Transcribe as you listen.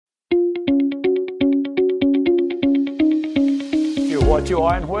what you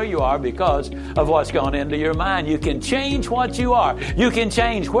are and where you are because of what's gone into your mind. You can change what you are. You can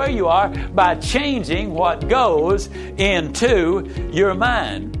change where you are by changing what goes into your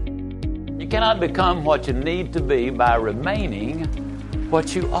mind. You cannot become what you need to be by remaining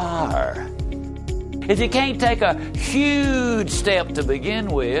what you are. If you can't take a huge step to begin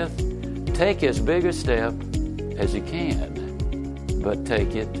with, take as big a step as you can, but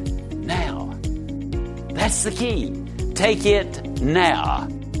take it now. That's the key. Take it now.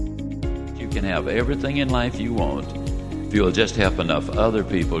 You can have everything in life you want if you'll just help enough other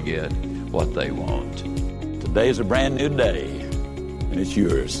people get what they want. Today is a brand new day, and it's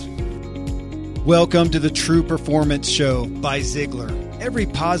yours. Welcome to the True Performance Show by Ziglar. Every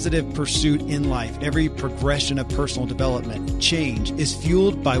positive pursuit in life, every progression of personal development, change is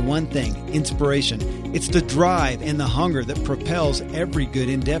fueled by one thing, inspiration. It's the drive and the hunger that propels every good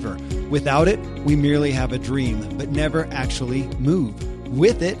endeavor. Without it, we merely have a dream, but never actually move.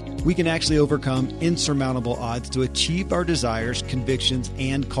 With it, we can actually overcome insurmountable odds to achieve our desires, convictions,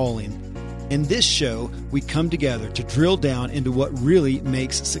 and calling. In this show, we come together to drill down into what really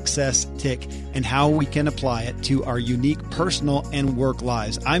makes success tick and how we can apply it to our unique personal and work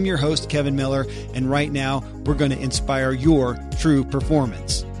lives. I'm your host, Kevin Miller, and right now, we're going to inspire your true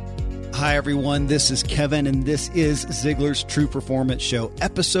performance. Hi, everyone. This is Kevin, and this is Ziglar's True Performance Show,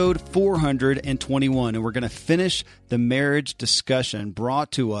 episode 421. And we're going to finish the marriage discussion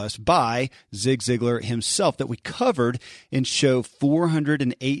brought to us by Zig Ziglar himself that we covered in show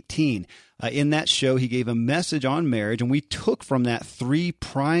 418. In that show, he gave a message on marriage, and we took from that three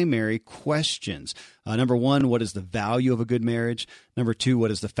primary questions. Number one, what is the value of a good marriage? Number two, what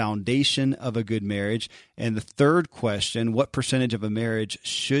is the foundation of a good marriage? And the third question, what percentage of a marriage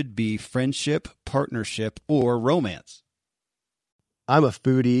should be friendship, partnership, or romance? I'm a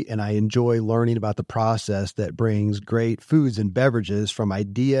foodie, and I enjoy learning about the process that brings great foods and beverages from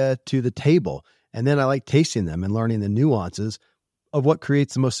idea to the table. And then I like tasting them and learning the nuances of what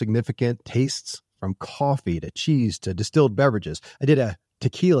creates the most significant tastes, from coffee to cheese to distilled beverages. I did a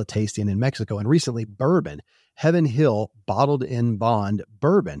tequila tasting in Mexico, and recently bourbon. Heaven Hill Bottled in Bond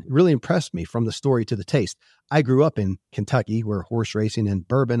bourbon really impressed me from the story to the taste. I grew up in Kentucky, where horse racing and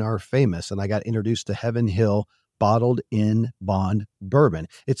bourbon are famous, and I got introduced to Heaven Hill Bottled in Bond bourbon.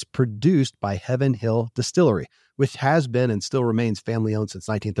 It's produced by Heaven Hill Distillery, which has been and still remains family-owned since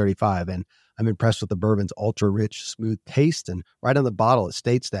 1935, and I'm impressed with the bourbon's ultra-rich, smooth taste, and right on the bottle it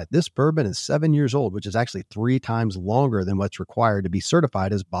states that this bourbon is 7 years old, which is actually 3 times longer than what's required to be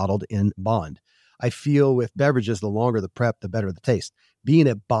certified as bottled in bond. I feel with beverages, the longer the prep, the better the taste. Being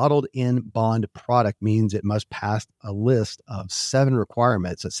a bottled in bond product means it must pass a list of 7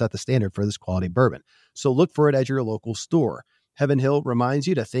 requirements that set the standard for this quality bourbon. So look for it at your local store. Heaven Hill reminds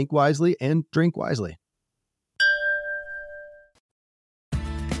you to think wisely and drink wisely.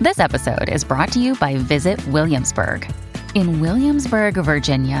 This episode is brought to you by Visit Williamsburg. In Williamsburg,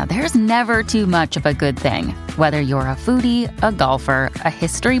 Virginia, there's never too much of a good thing. Whether you're a foodie, a golfer, a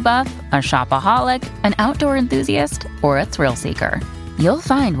history buff, a shopaholic, an outdoor enthusiast, or a thrill seeker, you'll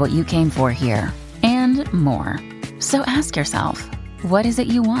find what you came for here and more. So ask yourself, what is it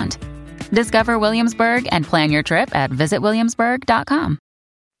you want? Discover Williamsburg and plan your trip at visitwilliamsburg.com.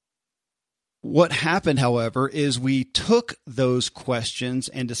 What happened, however, is we took those questions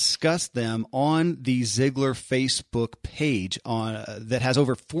and discussed them on the Ziglar Facebook page that has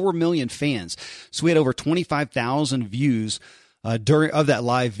over 4 million fans. So we had over 25,000 views of that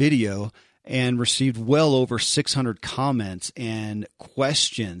live video and received well over 600 comments and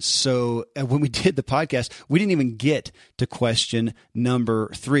questions. So when we did the podcast, we didn't even get to question number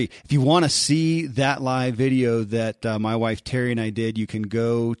 3. If you want to see that live video that my wife Terry and I did, you can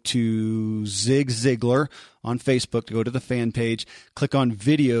go to Zig Ziglar on Facebook to go to the fan page, click on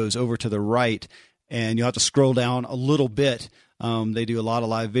videos over to the right, and you'll have to scroll down a little bit. They do a lot of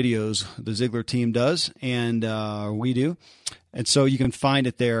live videos. The Ziglar team does, and we do. And so you can find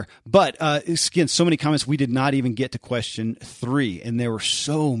it there. But again, so many comments, we did not even get to question 3. And there were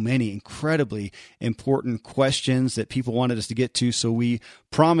so many incredibly important questions that people wanted us to get to. So we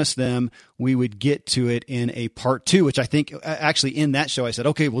promised them we would get to it in a part 2, which I think actually in that show I said,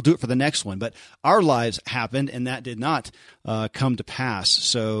 okay, we'll do it for the next one. But our lives happened and that did not come to pass.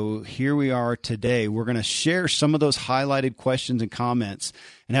 So here we are today. We're going to share some of those highlighted questions and comments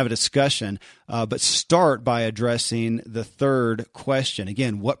and have a discussion, but start by addressing the third question.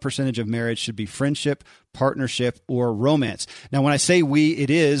 Again, what percentage of marriage should be friendship, partnership, or romance? Now, when I say we, it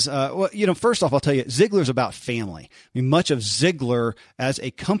is, first off, I'll tell you, Ziglar's about family. I mean, much of Ziglar as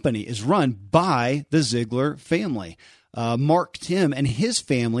a company is run by the Ziglar family. Mark Tim and his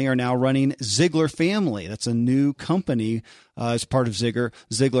family are now running Ziglar Family. That's a new company is part of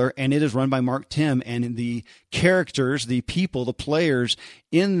Ziglar, and it is run by Mark Tim. And the characters, the people, the players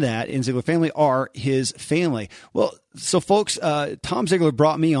in Ziglar family are his family. Well, so folks, Tom Ziglar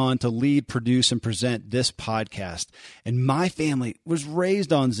brought me on to lead, produce, and present this podcast. And my family was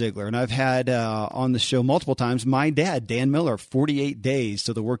raised on Ziglar. And I've had on the show multiple times my dad, Dan Miller, 48 Days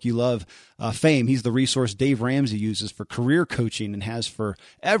to the Work You Love fame. He's the resource Dave Ramsey uses for career coaching and has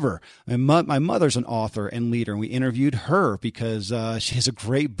forever. And my mother's an author and leader, and we interviewed her because she has a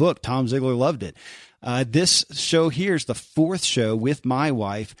great book. Tom Ziglar loved it. This show here is the fourth show with my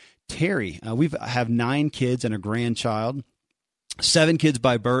wife, Terry. We have 9 kids and a grandchild, 7 kids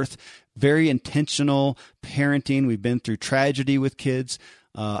by birth, very intentional parenting. We've been through tragedy with kids,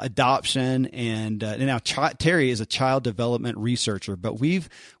 adoption, and now Terry is a child development researcher. But we've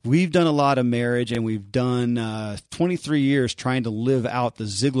done a lot of marriage, and we've done 23 years trying to live out the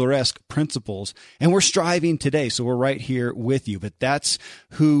Ziglar-esque principles, and we're striving today. So we're right here with you. But that's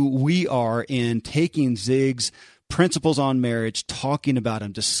who we are in taking Zig's principles on marriage, talking about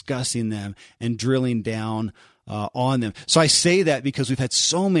them, discussing them, and drilling down on them. So I say that because we've had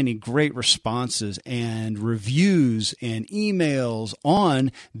so many great responses and reviews and emails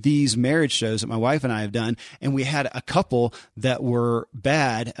on these marriage shows that my wife and I have done. And we had a couple that were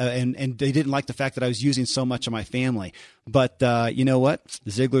bad, and they didn't like the fact that I was using so much of my family. But you know what?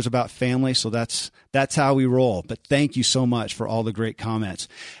 Ziglar's about family, so that's how we roll. But thank you so much for all the great comments.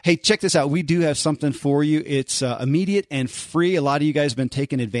 Hey, check this out. We do have something for you. It's immediate and free. A lot of you guys have been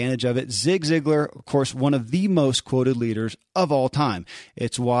taking advantage of it. Zig Ziglar, of course, one of the most quoted leaders of all time.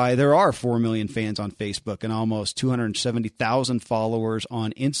 It's why there are 4 million fans on Facebook and almost 270,000 followers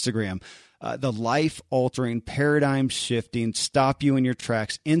on Instagram. The life-altering, paradigm-shifting, stop you in your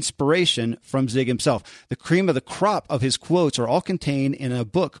tracks inspiration from Zig himself. The cream of the crop of his quotes are all contained in a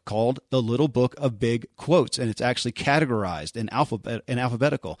book called The Little Book of Big Quotes, and it's actually categorized in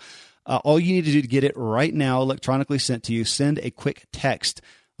alphabetical. All you need to do to get it right now, electronically sent to you, send a quick text.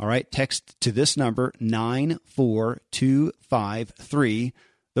 All right, text to this number, 94253,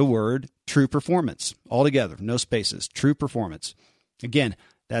 the word True Performance. All together, no spaces, True Performance. Again,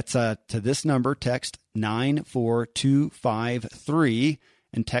 that's to this number, text 94253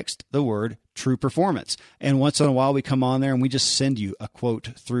 and text the word True Performance. And once in a while we come on there and we just send you a quote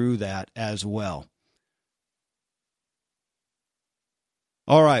through that as well.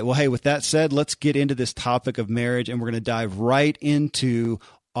 All right. Well, hey, with that said, let's get into this topic of marriage, and we're going to dive right into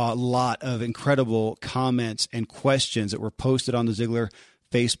a lot of incredible comments and questions that were posted on the Ziglar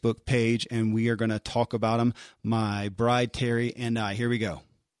Facebook page, and we are going to talk about them. My bride, Terry, and I. Here we go.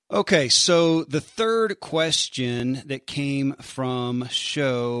 Okay, so the third question that came from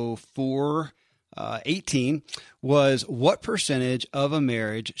show 418 was, what percentage of a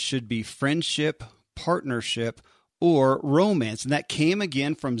marriage should be friendship, partnership, or romance? And that came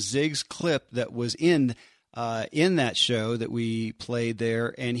again from Zig's clip that was in that show that we played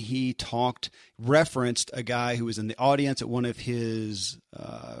there, and he referenced a guy who was in the audience at one of his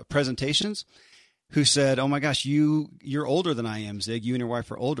presentations, who said, oh my gosh, you're older than I am, Zig. You and your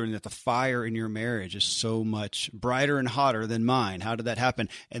wife are older, and that the fire in your marriage is so much brighter and hotter than mine. How did that happen?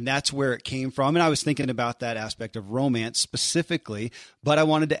 And that's where it came from. And I was thinking about that aspect of romance specifically, but I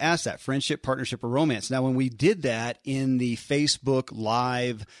wanted to ask that, friendship, partnership, or romance. Now, when we did that in the Facebook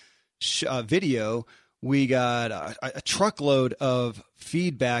Live video, we got a truckload of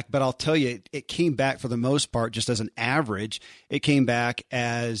feedback, but I'll tell you, it came back for the most part, just as an average, it came back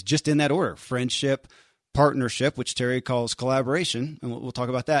as just in that order: friendship, partnership, which Terry calls collaboration, and we'll talk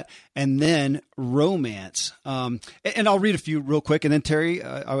about that, and then romance. And I'll read a few real quick, and then Terry,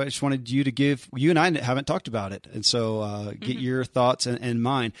 I just wanted you to give, you and I haven't talked about it, and so get your thoughts and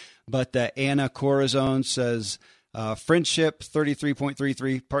mine. But Anna Corazon says, friendship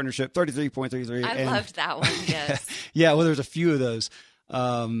 33.33, partnership 33.33. I loved that one. Yes. Yeah. Well, there's a few of those.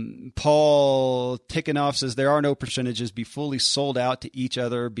 Paul Tikhonov says, there are no percentages. Be fully sold out to each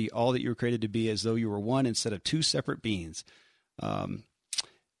other. Be all that you were created to be, as though you were one instead of two separate beings.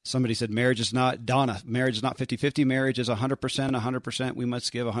 Somebody said marriage is not 50-50. Marriage is 100%. We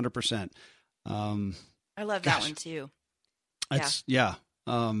must give 100%. I love that one too. Yeah.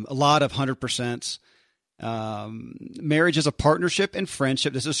 A lot of 100%. Marriage is a partnership and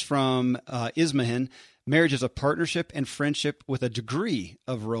friendship. This is from Ismahan. Marriage is a partnership and friendship with a degree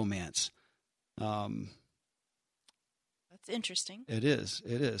of romance. That's interesting. It is.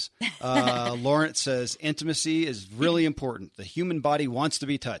 Lawrence says intimacy is really important. The human body wants to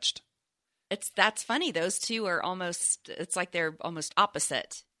be touched. That's funny. Those two are it's like they're almost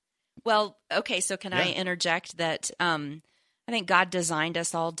opposite. Well, okay. So can I interject that, I think God designed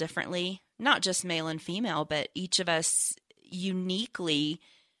us all differently. Not just male and female, but each of us, uniquely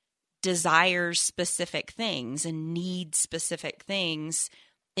desires specific things and needs specific things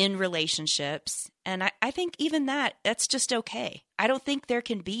in relationships. And I think even that's just okay. I don't think there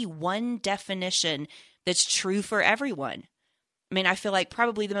can be one definition that's true for everyone. I mean, I feel like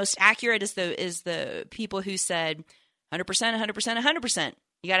probably the most accurate is the people who said 100%, 100%, 100%.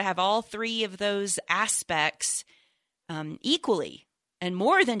 You got to have all three of those aspects equally and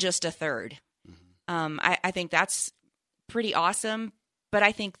more than just a third. I think that's pretty awesome. But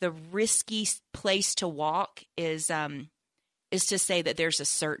I think the risky place to walk is to say that there's a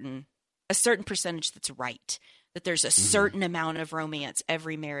certain percentage that's right, that there's a certain amount of romance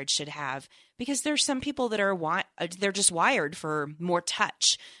every marriage should have, because there's some people that they're just wired for more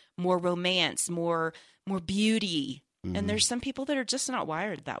touch, more romance, more beauty, and there's some people that are just not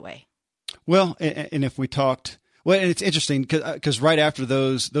wired that way. Well, and if we talked, well, and it's interesting because right after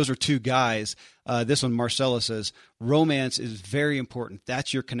those are two guys. This one, Marcella, says romance is very important.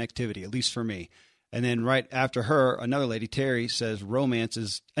 That's your connectivity, at least for me. And then right after her, another lady, Terry, says romance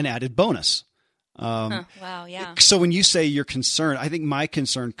is an added bonus. Wow, yeah. So when you say you're concerned, I think my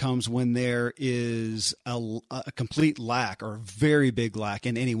concern comes when there is a complete lack or a very big lack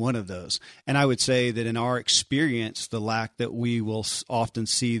in any one of those. And I would say that in our experience, the lack that we will often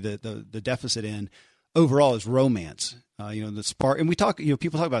see the deficit in overall is romance. The spark, and we talk,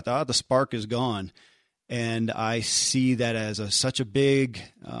 people talk about the spark is gone. And I see that as such a big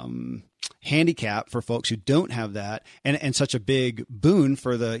handicap for folks who don't have that, and such a big boon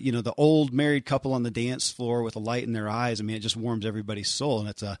for the old married couple on the dance floor with a light in their eyes. I mean, it just warms everybody's soul.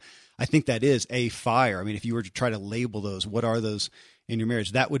 And I think that is a fire. I mean, if you were to try to label those, what are those in your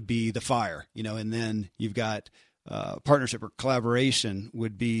marriage? That would be the fire, and then you've got partnership or collaboration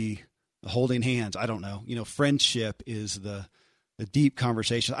would be holding hands. I don't know, friendship is the deep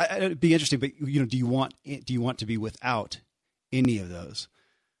conversation. It'd be interesting, but do you want to be without any of those?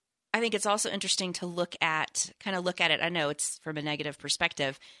 I think it's also interesting to look at it. I know it's from a negative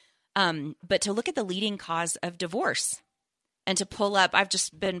perspective, but to look at the leading cause of divorce and to pull up. I've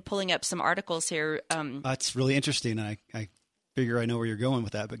just been pulling up some articles here. That's really interesting. I figure I know where you're going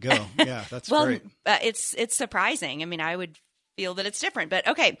with that, but go. Yeah, that's well, great. It's surprising. I mean, I would feel that it's different, but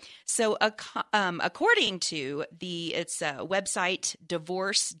okay. So according to its website,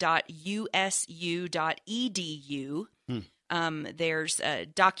 divorce.usu.edu, there's a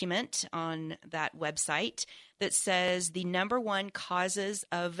document on that website that says the number one causes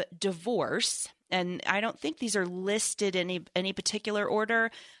of divorce, and I don't think these are listed in any particular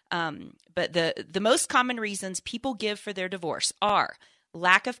order, but the most common reasons people give for their divorce are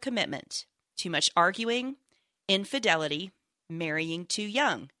lack of commitment, too much arguing, infidelity, marrying too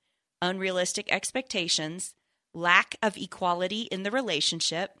young, unrealistic expectations, lack of equality in the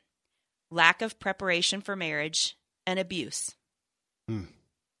relationship, lack of preparation for marriage, and abuse.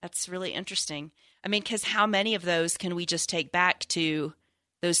 That's really interesting. I mean, because how many of those can we just take back to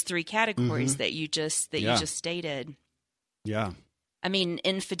those three categories that you just stated? Yeah. I mean,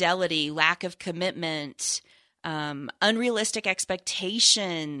 infidelity, lack of commitment, unrealistic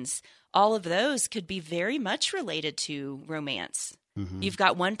expectations, all of those could be very much related to romance. You've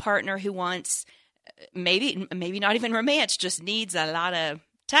got one partner who wants maybe not even romance, just needs a lot of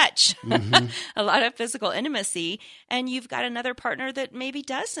touch, a lot of physical intimacy, and you've got another partner that maybe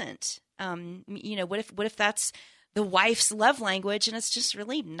doesn't. What if that's the wife's love language and it's just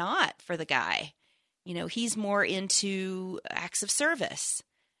really not for the guy? He's more into acts of service,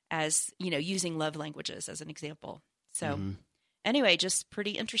 as using love languages as an example. So anyway, just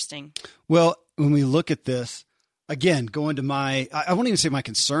pretty interesting. Well, when we look at this, again, going to I won't even say my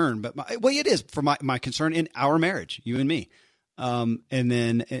concern, but it is for my concern in our marriage, you and me. And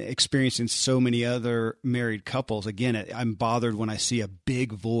then experiencing so many other married couples. Again, I'm bothered when I see a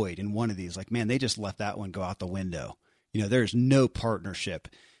big void in one of these. Like, man, they just let that one go out the window. There's no partnership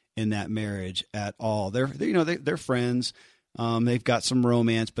in that marriage at all. They're friends. They've got some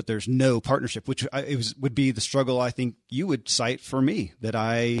romance, but there's no partnership, which would be the struggle I think you would cite for me, that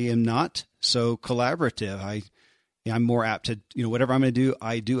I am not so collaborative. I'm more apt to, whatever I'm going to do,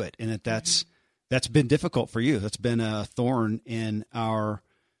 I do it. And that's been difficult for you. That's been a thorn in our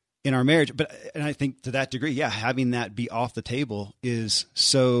marriage. And I think to that degree, having that be off the table is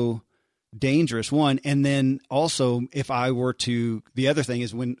so dangerous, one. And then also, if I were to, the other thing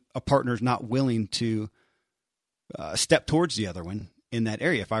is when a partner's not willing to step towards the other one in that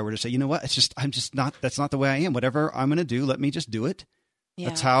area. If I were to say, you know what, that's not the way I am. Whatever I'm going to do, let me just do it. Yeah.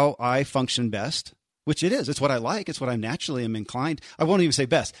 That's how I function best. Which it is. It's what I like. It's what I naturally am inclined. I won't even say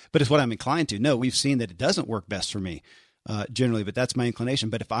best, but it's what I'm inclined to. No, we've seen that it doesn't work best for me generally, but that's my inclination.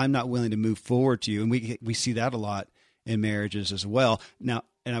 But if I'm not willing to move forward to you, and we see that a lot in marriages as well. Now,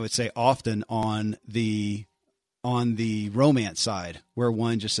 and I would say often on the romance side, where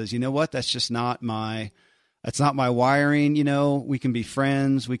one just says, you know what, that's not my wiring. We can be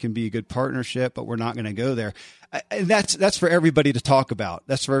friends, we can be a good partnership, but we're not going to go there. And that's for everybody to talk about.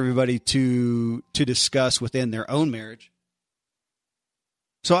 That's for everybody to discuss within their own marriage.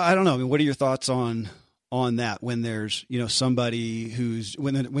 So I don't know. I mean, what are your thoughts on that when there's, somebody who's,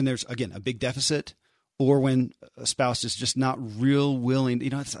 when there's, again, a big deficit, or when a spouse is just not real willing,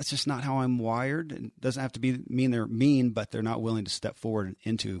 it's just not how I'm wired. It doesn't have to mean they're mean, but they're not willing to step forward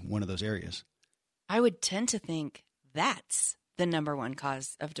into one of those areas. I would tend to think that's the number one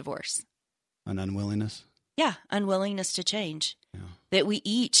cause of divorce. An unwillingness? Yeah, unwillingness to change. Yeah. That we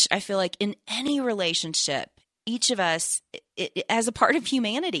each, I feel like in any relationship, each of us, as a part of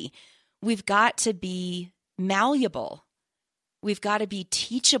humanity, we've got to be malleable. We've got to be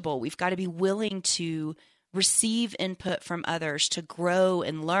teachable. We've got to be willing to receive input from others, to grow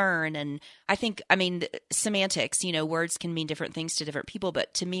and learn. And I think, semantics, words can mean different things to different people.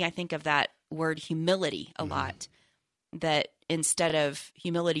 But to me, I think of that word humility a lot. That instead of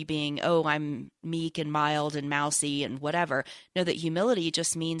humility being, oh, I'm meek and mild and mousy and whatever, no, that humility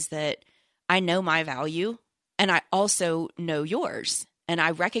just means that I know my value and I also know yours. And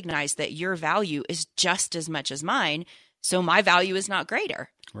I recognize that your value is just as much as mine. So my value is not greater.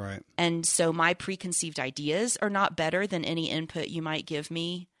 Right. And so my preconceived ideas are not better than any input you might give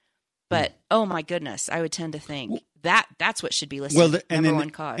me. But, oh my goodness, I would tend to think that's what should be listed. Number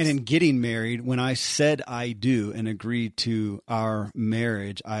one cause. And in getting married, when I said I do and agreed to our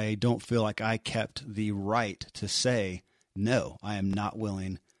marriage, I don't feel like I kept the right to say, no, I am not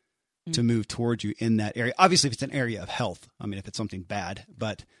willing to move towards you in that area. Obviously, if it's an area of health, if it's something bad,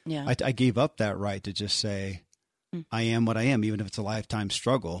 but yeah. I gave up that right to just say, I am what I am, even if it's a lifetime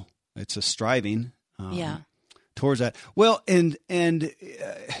struggle. It's a striving towards that. Well, and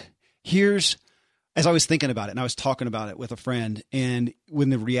here's, as I was thinking about it, and I was talking about it with a friend, and when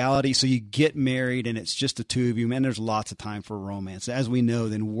the reality, so you get married and it's just the two of you, and there's lots of time for romance. As we know,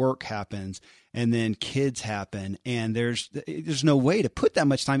 then work happens, and then kids happen, and there's no way to put that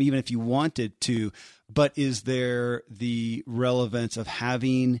much time, even if you wanted to. But is there the relevance of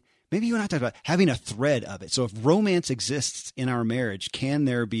having, maybe you and I talked about having a thread of it? So if romance exists in our marriage, can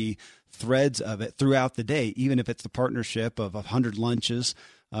there be threads of it throughout the day, even if it's the partnership of 100 lunches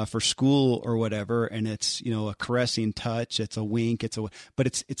for school or whatever, and it's a caressing touch, it's a wink, but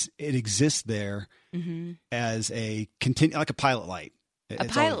it exists there as a like a pilot light.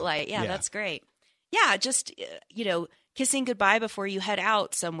 Light, yeah, that's great. Yeah, just kissing goodbye before you head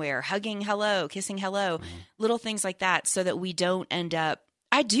out somewhere, hugging hello, kissing hello, little things like that, so that we don't end up.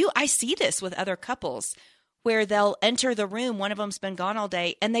 I see this with other couples where they'll enter the room, one of them's been gone all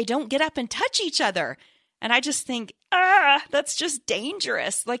day, and they don't get up and touch each other. And I just think, that's just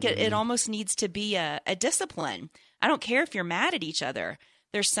dangerous. Like it almost needs to be a discipline. I don't care if you're mad at each other.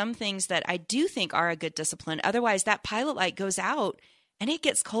 There's some things that I do think are a good discipline. Otherwise, that pilot light goes out and it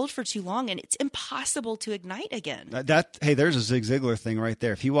gets cold for too long and it's impossible to ignite again. Hey, there's a Zig Ziglar thing right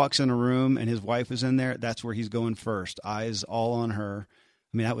there. If he walks in a room and his wife is in there, that's where he's going first. Eyes all on her.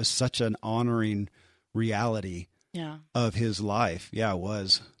 That was such an honoring reality of his life. Yeah, it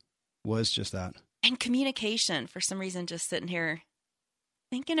was just that. And communication, for some reason, just sitting here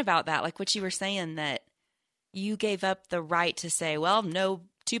thinking about that, like what you were saying, that you gave up the right to say, well, no,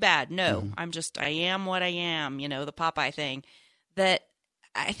 too bad. No, I am what I am, the Popeye thing. That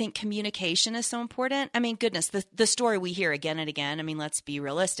I think communication is so important. Goodness, the story we hear again and again, let's be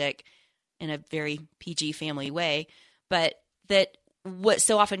realistic in a very PG family way, but that what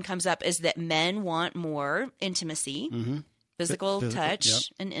so often comes up is that men want more intimacy, physical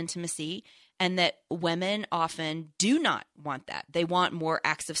touch and intimacy, and that women often do not want that. They want more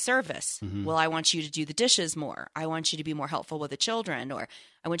acts of service. Well, I want you to do the dishes more. I want you to be more helpful with the children, or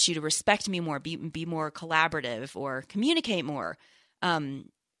I want you to respect me more, be more collaborative, or communicate more.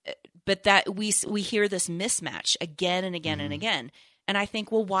 But that we hear this mismatch again and again and again. And I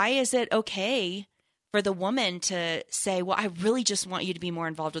think, well, why is it okay for the woman to say, well, I really just want you to be more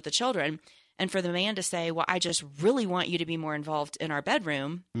involved with the children, and for the man to say, well, I just really want you to be more involved in our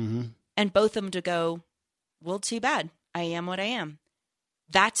bedroom, and both of them to go, well, too bad. I am what I am.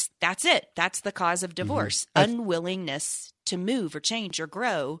 That's it. That's the cause of divorce. Unwillingness to move or change or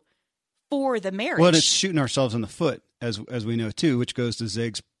grow for the marriage. Well, it's shooting ourselves in the foot, as we know too, which goes to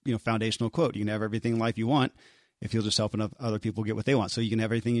Zig's foundational quote: "You can have everything in life you want if you'll just help other people get what they want." So you can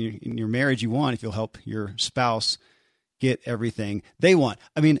have everything in your marriage you want if you'll help your spouse get everything they want.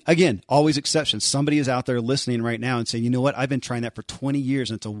 I mean, again, always exceptions. Somebody is out there listening right now and saying, you know what, I've been trying that for 20 years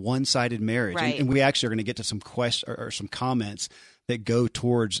and it's a one-sided marriage. Right. And we actually are going to get to some questions or some comments that go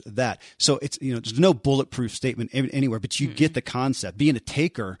towards that. So it's, there's no bulletproof statement anywhere, but you get the concept. Being a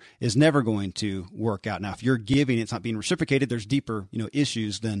taker is never going to work out. Now, if you're giving, it's not being reciprocated, there's deeper,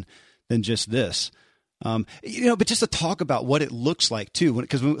 issues than just this. But just to talk about what it looks like too,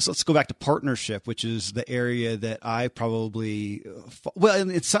 because let's go back to partnership, which is the area that I probably,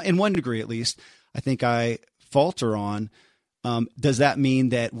 it's in one degree at least, I think I falter on. Does that mean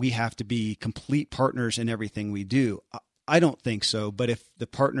that we have to be complete partners in everything we do? I don't think so. But if the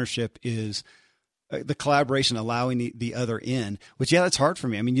partnership is the collaboration, allowing the other in, which, that's hard for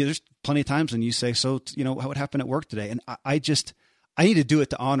me. I mean, there's plenty of times when you say, so, what happened at work today? And I need to do it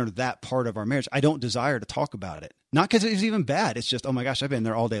to honor that part of our marriage. I don't desire to talk about it. Not because it was even bad. It's just, oh my gosh, I've been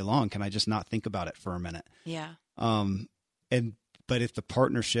there all day long. Can I just not think about it for a minute? Yeah. But if the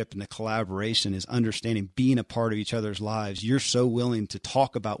partnership and the collaboration is understanding, being a part of each other's lives, you're so willing to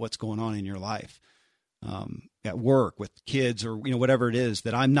talk about what's going on in your life, at work, with kids, or, whatever it is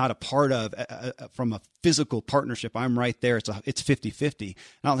that I'm not a part of from a physical partnership. I'm right there. It's 50-50.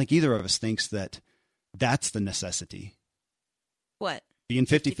 I don't think either of us thinks that that's the necessity. What? Being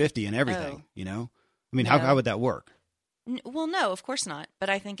 50-50 in everything, I mean, No. how would that work? Well, no, of course not. But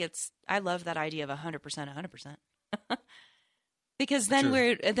I think I love that idea of 100%. Because then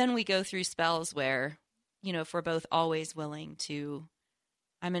Sure. we go through spells where, if we're both always willing to,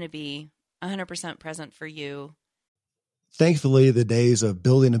 I'm going to be 100% present for you. Thankfully, the days of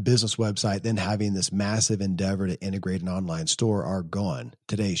building a business website, then having this massive endeavor to integrate an online store are gone.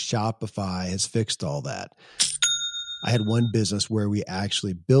 Today, Shopify has fixed all that. I had one business where we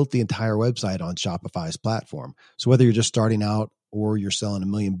actually built the entire website on Shopify's platform. So whether you're just starting out or you're selling $1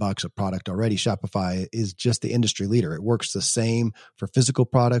 million of product already, Shopify is just the industry leader. It works the same for physical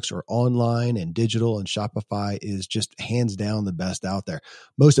products or online and digital, and Shopify is just hands down the best out there.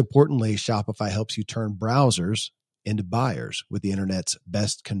 Most importantly, Shopify helps you turn browsers into buyers with the internet's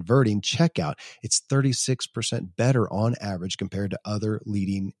best converting checkout. It's 36% better on average compared to other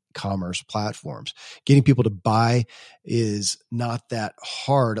leading commerce platforms. Getting people to buy is not that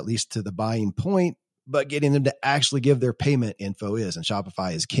hard, at least to the buying point, but getting them to actually give their payment info is, and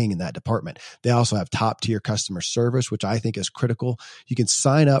Shopify is king in that department. They also have top tier customer service, which I think is critical. You can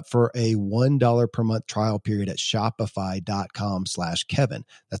sign up for a $1 per month trial period at shopify.com/Kevin.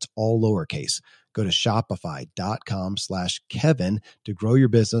 That's all lowercase. Go to shopify.com/Kevin to grow your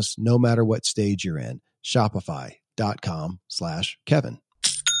business no matter what stage you're in. Shopify.com/Kevin.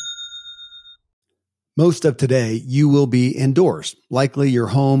 Most of today, you will be indoors, likely your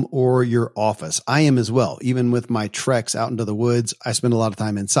home or your office. I am as well. Even with my treks out into the woods, I spend a lot of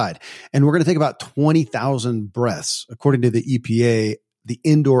time inside. And we're going to take about 20,000 breaths. According to the EPA, the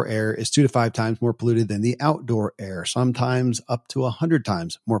indoor air is 2 to 5 times more polluted than the outdoor air, sometimes up to 100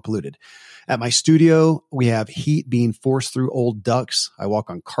 times more polluted. At my studio, we have heat being forced through old ducts. I walk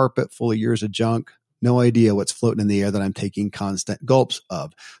on carpet full of years of junk. No idea what's floating in the air that I'm taking constant gulps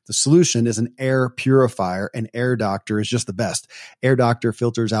of. The solution is an air purifier, and Air Doctor is just the best. Air Doctor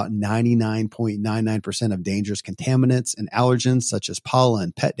filters out 99.99% of dangerous contaminants and allergens such as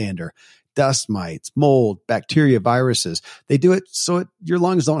pollen, pet dander, dust mites, mold, bacteria, viruses. They do it so your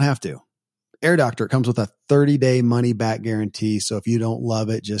lungs don't have to. Air Doctor comes with a 30-day money-back guarantee, so if you don't love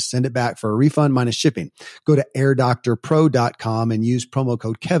it, just send it back for a refund minus shipping. Go to airdoctorpro.com and use promo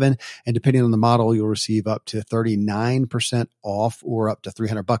code Kevin, and depending on the model, you'll receive up to 39% off or up to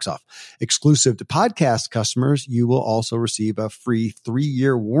 $300 off. Exclusive to podcast customers, you will also receive a free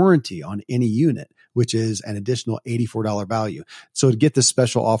 3-year warranty on any unit, which is an additional $84 value. So to get this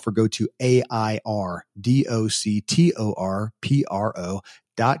special offer, go to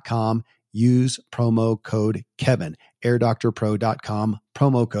airdoctorpro.com. Use promo code Kevin. airdoctorpro.com,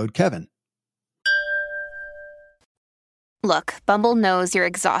 promo code Kevin. Look, Bumble knows you're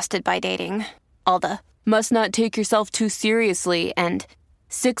exhausted by dating. All the must not take yourself too seriously and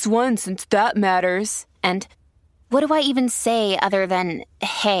 6'1" since that matters. And what do I even say other than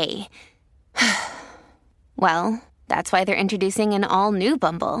hey? Well, that's why they're introducing an all-new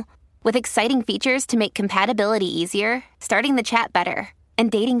Bumble with exciting features to make compatibility easier, starting the chat better, and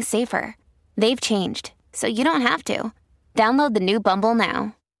dating safer. They've changed, so you don't have to. Download the new Bumble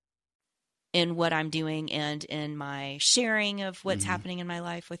now. In what I'm doing and in my sharing of what's happening in my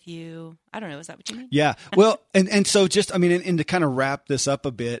life with you. I don't know. Is that what you mean? Yeah. Well, and so just, I mean, and to kind of wrap this up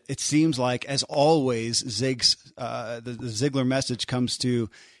a bit, it seems like, as always, the Ziglar message comes to,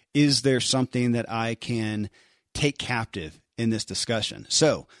 is there something that I can take captive in this discussion?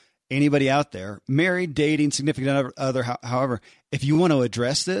 So anybody out there, married, dating, significant other, however, if you want to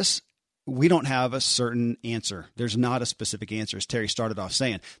address this, we don't have a certain answer. There's not a specific answer. As Terry started off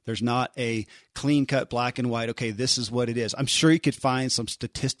saying, there's not a clean cut black and white. Okay, this is what it is. I'm sure you could find some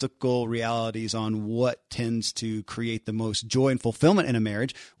statistical realities on what tends to create the most joy and fulfillment in a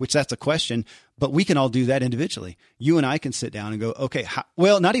marriage, which that's a question, but we can all do that individually. You and I can sit down and go, okay,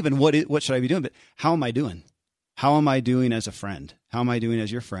 not even what should I be doing, but how am I doing? How am I doing as a friend? How am I doing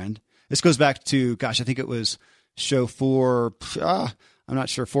as your friend? This goes back to, I think it was show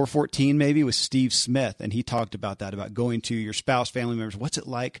 414 maybe, with Steve Smith. And he talked about that, about going to your spouse, family members. What's it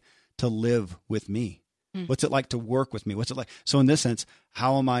like to live with me? What's it like to work with me? What's it like? So in this sense,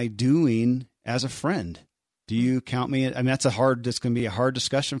 how am I doing as a friend? Do you count me? I mean, that's going to be a hard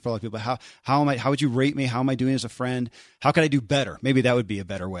discussion for a lot of people. How would you rate me? How am I doing as a friend? How could I do better? Maybe that would be a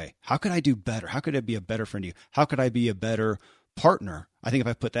better way. How could I do better? How could I be a better friend to you? How could I be a better partner? I think if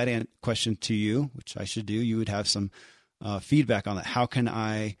I put that question to you, which I should do, you would have some feedback on that. How can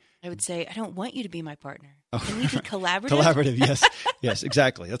I would say, I don't want you to be my partner. Can we be collaborative? Collaborative, yes. Yes,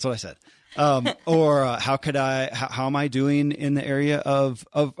 exactly. That's what I said. Or how am I doing in the area of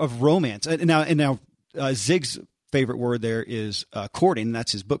romance? And now Zig's favorite word there is courting.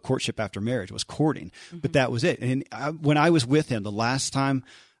 That's his book, Courtship After Marriage, was courting. But that was it. And when I was with him, the last time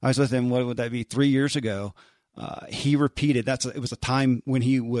I was with him, what would that be, 3 years ago, he repeated, it was a time when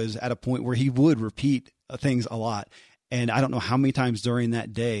he was at a point where he would repeat things a lot. And I don't know how many times during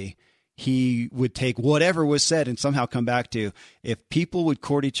that day he would take whatever was said and somehow come back to, if people would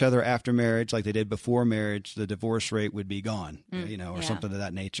court each other after marriage like they did before marriage, the divorce rate would be gone, or something of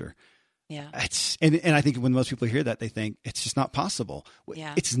that nature. Yeah. And I think when most people hear that, they think it's just not possible.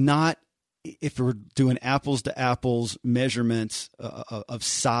 Yeah. It's not, if we're doing apples to apples measurements of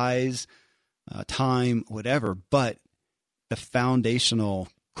size, time, whatever, but the foundational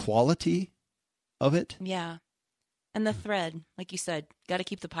quality of it. Yeah. And the thread, like you said, got to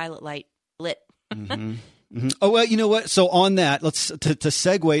keep the pilot light lit. Mm-hmm. Mm-hmm. Oh, well, you know what? So on that, let's to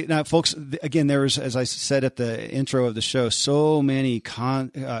segue now, folks. Again, there's, as I said at the intro of the show, so many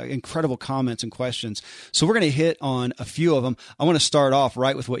incredible comments and questions. So we're going to hit on a few of them. I want to start off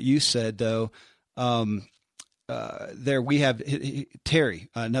right with what you said, though. There we have Terry.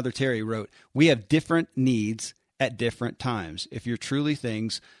 Another Terry wrote, "We have different needs at different times. If you're truly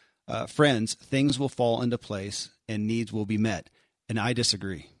friends, things will fall into place and needs will be met." And I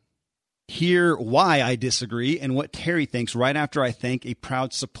disagree. Hear why I disagree and what Terry thinks right after I thank a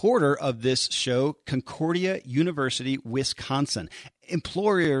proud supporter of this show, Concordia University, Wisconsin.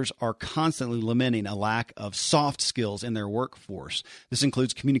 Employers are constantly lamenting a lack of soft skills in their workforce. This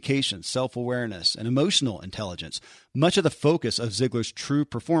includes communication, self-awareness, and emotional intelligence. Much of the focus of Ziglar's True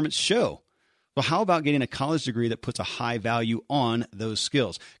Performance show. Well, how about getting a college degree that puts a high value on those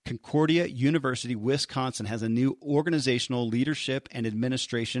skills? Concordia University, Wisconsin has a new organizational leadership and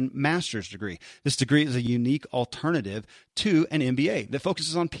administration master's degree. This degree is a unique alternative to an MBA that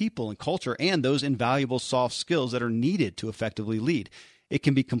focuses on people and culture and those invaluable soft skills that are needed to effectively lead. It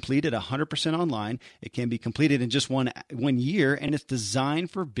can be completed 100% online. It can be completed in just one year, and it's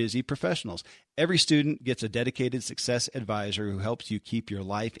designed for busy professionals. Every student gets a dedicated success advisor who helps you keep your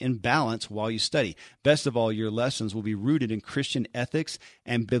life in balance while you study. Best of all, your lessons will be rooted in Christian ethics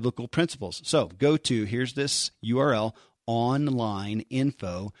and biblical principles. So go to, here's this URL,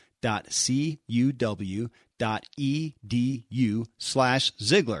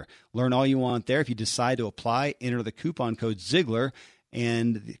 onlineinfo.cuw.edu/Ziglar. Learn all you want there. If you decide to apply, enter the coupon code Ziglar,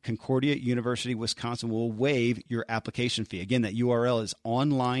 and Concordia University, Wisconsin will waive your application fee. Again, that URL is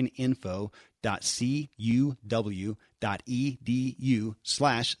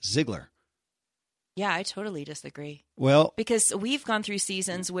onlineinfo.cuw.edu/Ziglar. Yeah, I totally disagree. Well, because we've gone through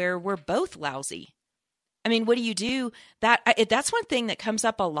seasons where we're both lousy. I mean, what do you do? That's one thing that comes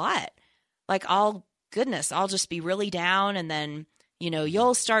up a lot. Like, I'll just be really down, and then,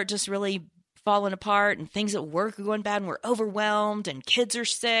 you'll start just really falling apart, and things at work are going bad, and we're overwhelmed, and kids are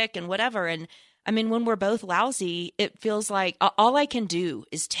sick and whatever. And I mean, when we're both lousy, it feels like all I can do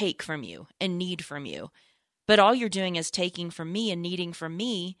is take from you and need from you. But all you're doing is taking from me and needing from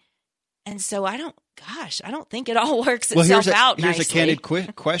me. And so I don't think it all works itself out nicely. Here's a candid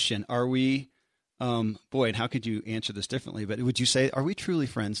question. Are we, and how could you answer this differently? But would you say, are we truly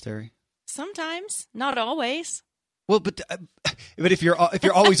friends, Terry? Sometimes, not always. Well, but if you're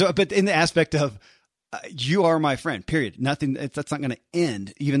always, but in the aspect of you are my friend, period. That's not going to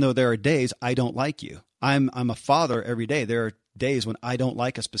end. Even though there are days I don't like you. I'm a father every day. There are days when I don't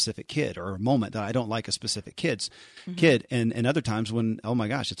like a specific kid, or a moment that I don't like a specific kid, and other times when, oh my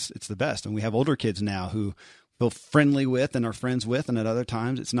gosh, it's the best. And we have older kids now who feel friendly with and are friends with, and at other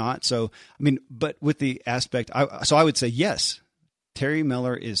times it's not. So, I mean, but with the aspect, I would say, yes, Terry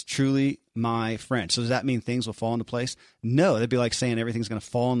Miller is truly my friend. So does that mean things will fall into place? No, that'd be like saying everything's going to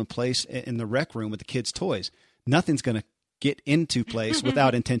fall into place in the rec room with the kids' toys. Nothing's going to get into place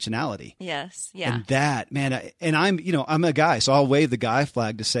without intentionality. Yes. Yeah. And that, man, I'm a guy, so I'll wave the guy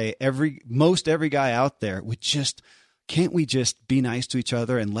flag to say most every guy out there can't we just be nice to each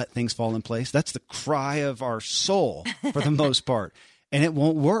other and let things fall in place? That's the cry of our soul for the most part. And it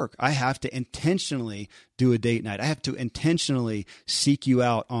won't work. I have to intentionally do a date night. I have to intentionally seek you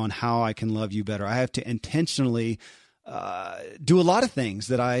out on how I can love you better. I have to intentionally do a lot of things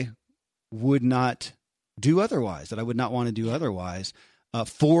that I would not do otherwise, that I would not want to do otherwise,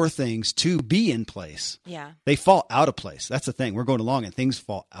 for things to be in place. Yeah. They fall out of place. That's the thing. We're going along and things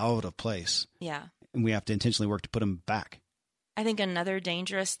fall out of place. Yeah. And we have to intentionally work to put them back. I think another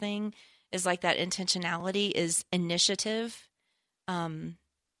dangerous thing is like that intentionality is initiative.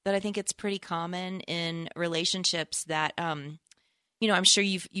 That I think it's pretty common in relationships that, I'm sure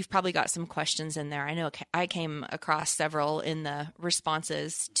you've probably got some questions in there. I know I came across several in the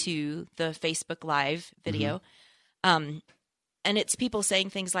responses to the Facebook Live video. Mm-hmm. And it's people saying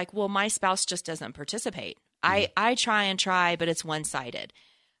things like, well, my spouse just doesn't participate. Mm-hmm. I try and try, but it's one-sided.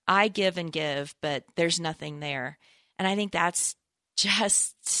 I give and give, but there's nothing there. And I think that's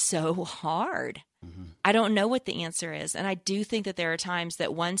just so hard. Mm-hmm. I don't know what the answer is. And I do think that there are times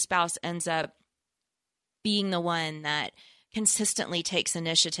that one spouse ends up being the one that consistently takes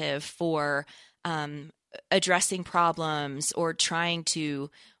initiative for addressing problems or trying to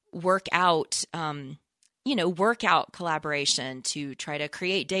work out collaboration to try to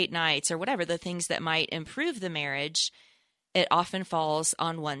create date nights or whatever, the things that might improve the marriage. It often falls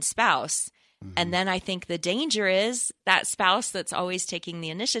on one spouse. Mm-hmm. And then I think the danger is that spouse that's always taking the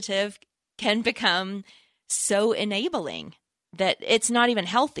initiative can become so enabling that it's not even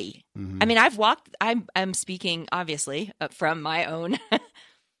healthy. Mm-hmm. I mean, I'm speaking obviously from my own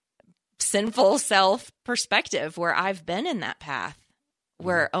sinful self perspective where I've been in that path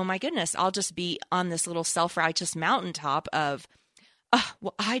where, oh my goodness, I'll just be on this little self-righteous mountaintop of,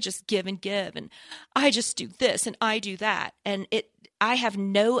 well, I just give and give, and I just do this and I do that. And I have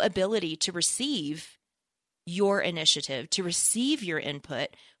no ability to receive your initiative, to receive your input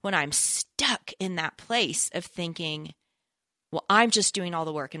when I'm stuck in that place of thinking, well, I'm just doing all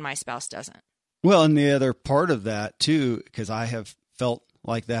the work and my spouse doesn't. Well, and the other part of that too, because I have felt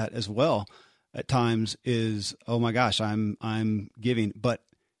like that as well at times, is, oh my gosh, I'm giving, but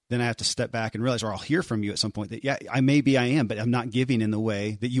then I have to step back and realize, or I'll hear from you at some point that, yeah, I am, but I'm not giving in the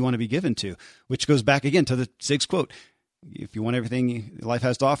way that you want to be given to, which goes back again to the Zig's quote. If you want everything life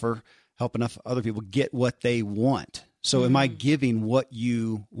has to offer, help enough other people get what they want. So am I giving what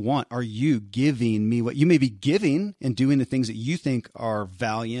you want? Are you giving me what you may be giving and doing the things that you think are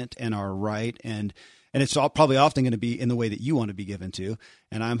valiant and are right? And it's probably often going to be in the way that you want to be given to.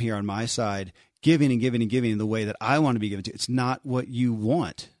 And I'm here on my side, giving and giving and giving in the way that I want to be given to. It's not what you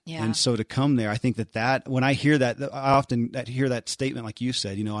want. Yeah. And so to come there, I think that when I hear that, I often hear that statement, like you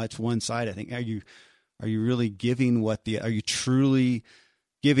said, it's one side. I think, are you really giving are you truly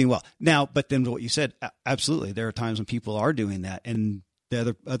giving well? Now, but then what you said, absolutely. There are times when people are doing that and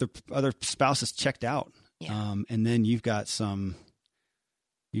the other spouse is checked out. Yeah. And then you got something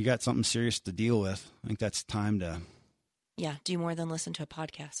serious to deal with. I think that's time to do more than listen to a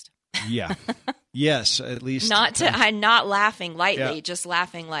podcast. Yeah. Yes, at least. I'm not laughing lightly, just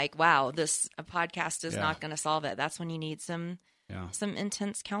laughing like, wow, this podcast is not going to solve it. That's when you need some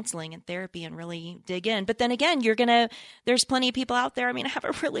intense counseling and therapy and really dig in. But then again, there's plenty of people out there. I mean, I have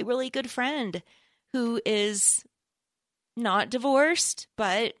a really, really good friend who is not divorced,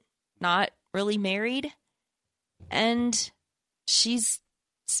 but not really married. And she's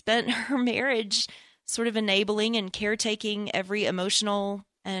spent her marriage sort of enabling and caretaking every emotional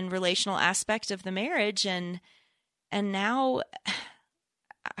and relational aspect of the marriage. And now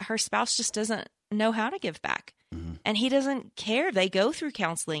her spouse just doesn't know how to give back. Mm-hmm. And he doesn't care. They go through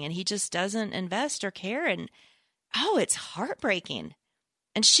counseling and he just doesn't invest or care. And it's heartbreaking.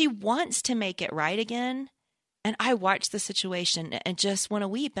 And she wants to make it right again. And I watch the situation and just want to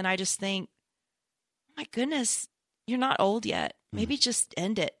weep. And I just think, oh my goodness, you're not old yet. Maybe just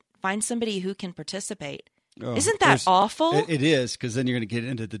end it. Find somebody who can participate. Oh, isn't that awful? It is, because then you're going to get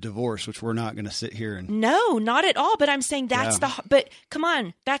into the divorce, which we're not going to sit here and. No, not at all. But I'm saying but come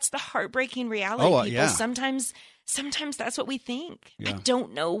on, that's the heartbreaking reality. People. Yeah. Sometimes that's what we think. Yeah. I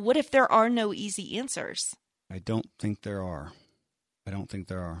don't know. What if there are no easy answers? I don't think there are.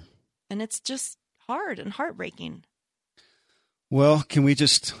 And it's just hard and heartbreaking. Well, can we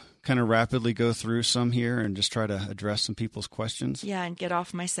just kind of rapidly go through some here and just try to address some people's questions? Yeah, and get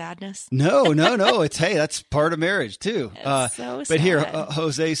off my sadness. No. It's, hey, that's part of marriage too. It's so sad. But here,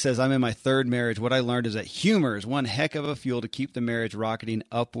 Jose says, I'm in my third marriage. What I learned is that humor is one heck of a fuel to keep the marriage rocketing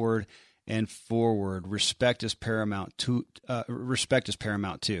upward and forward. Respect is paramount too.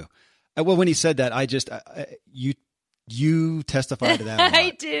 Well, when he said that, I just, you testify to that a lot. I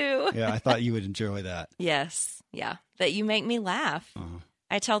do. Yeah, I thought you would enjoy that. Yes. Yeah. That you make me laugh. Uh-huh.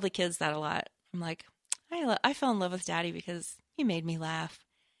 I tell the kids that a lot. I'm like, I fell in love with Daddy because he made me laugh.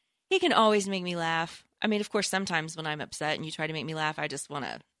 He can always make me laugh. I mean, of course, sometimes when I'm upset and you try to make me laugh, I just want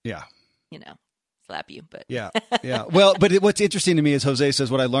to, slap you. But yeah. Well, but what's interesting to me is Jose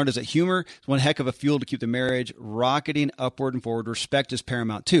says, what I learned is that humor is one heck of a fuel to keep the marriage rocketing upward and forward. Respect is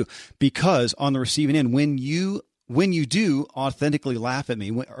paramount too, because on the receiving end, when you do authentically laugh at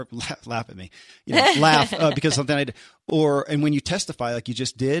me, because something I did, and when you testify like you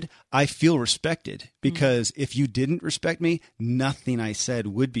just did, I feel respected, because if you didn't respect me, nothing I said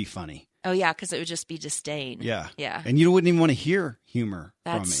would be funny. Oh, yeah, because it would just be disdain. Yeah. Yeah. And you wouldn't even want to hear humor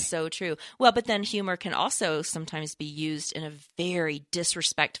from me. That's so true. Well, but then humor can also sometimes be used in a very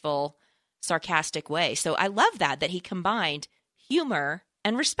disrespectful, sarcastic way. So I love that he combined humor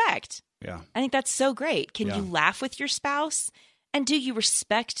and respect. Yeah. I think that's so great. Can you laugh with your spouse? And do you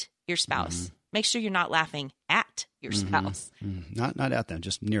respect your spouse? Mm-hmm. Make sure you're not laughing at your spouse. Mm-hmm. Not at them,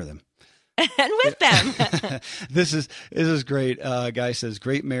 just near them. And with them. This is great. Guy says,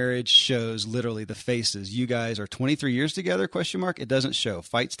 great marriage shows literally the faces. You guys are 23 years together, ? It doesn't show.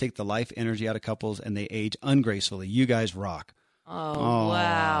 Fights take the life energy out of couples and they age ungracefully. You guys rock. Oh,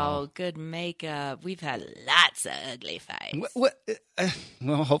 wow. Good makeup. We've had lots of ugly fights.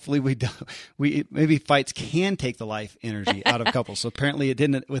 Well, hopefully we don't. Maybe fights can take the life energy out of couples. So apparently it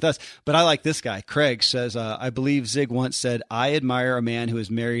didn't with us. But I like this guy. Craig says, I believe Zig once said, I admire a man who is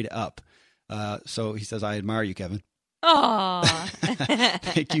married up. So he says, I admire you, Kevin. Oh,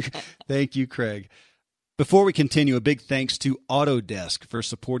 Thank you, Craig. Before we continue, a big thanks to Autodesk for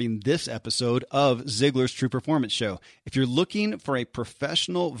supporting this episode of Ziegler's True Performance Show. If you're looking for a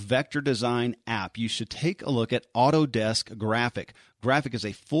professional vector design app, you should take a look at Autodesk Graphic. Graphic is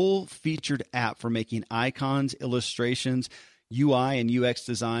a full-featured app for making icons, illustrations, UI and UX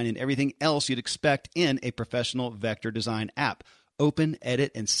design, and everything else you'd expect in a professional vector design app. Open,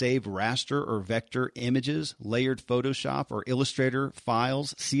 edit, and save raster or vector images, layered Photoshop or Illustrator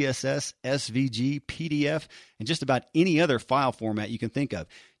files, CSS, SVG, PDF, and just about any other file format you can think of.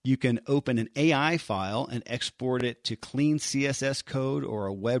 You can open an AI file and export it to clean CSS code or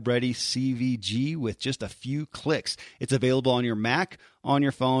a web-ready CVG with just a few clicks. It's available on your Mac, on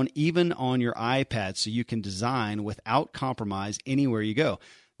your phone, even on your iPad, so you can design without compromise anywhere you go.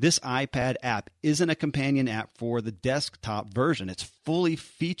 This iPad app isn't a companion app for the desktop version. It's fully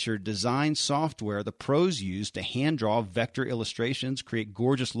featured design software the pros use to hand draw vector illustrations, create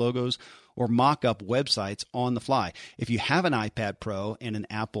gorgeous logos, or mock up websites on the fly. If you have an iPad Pro and an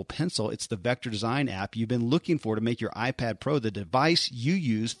Apple Pencil, it's the vector design app you've been looking for to make your iPad Pro the device you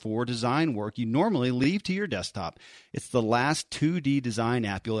use for design work you normally leave to your desktop. It's the last 2D design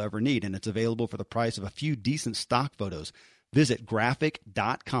app you'll ever need, and it's available for the price of a few decent stock photos. Visit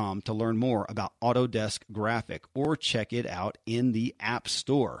graphic.com to learn more about Autodesk Graphic or check it out in the App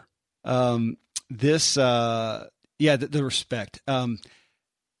Store. The respect.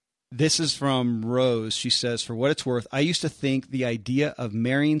 This is from Rose. She says, for what it's worth, I used to think the idea of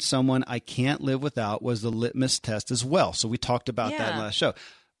marrying someone I can't live without was the litmus test as well. So we talked about that in the last show.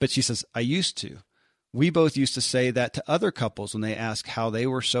 But she says, I used to. We both used to say that to other couples when they asked how they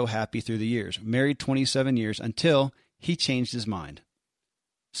were so happy through the years. Married 27 years until he changed his mind.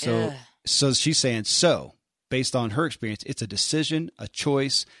 So she's saying, based on her experience, it's a decision, a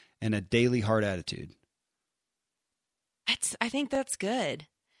choice, and a daily heart attitude. I think that's good.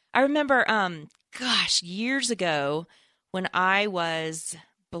 I remember, years ago when I was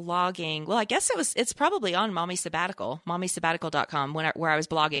blogging. Well, I guess it's probably on Mommy Sabbatical, mommysabbatical.com, where I was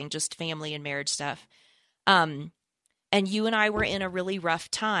blogging just family and marriage stuff. And you and I were in a really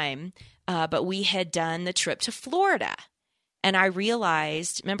rough time. But we had done the trip to Florida, and I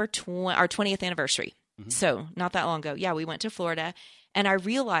realized, remember our 20th anniversary. Mm-hmm. So not that long ago. Yeah, we went to Florida, and I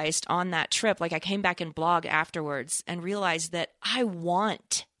realized on that trip, like I came back and blog afterwards and realized that I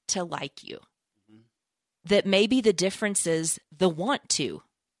want to like you. Mm-hmm. That maybe the difference is the want to,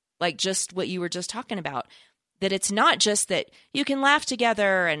 like just what you were just talking about. That it's not just that you can laugh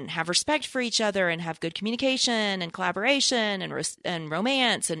together and have respect for each other and have good communication and collaboration and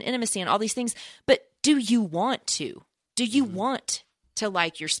romance and intimacy and all these things. But do you want to? Do you want to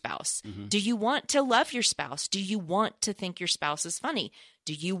like your spouse? Mm-hmm. Do you want to love your spouse? Do you want to think your spouse is funny?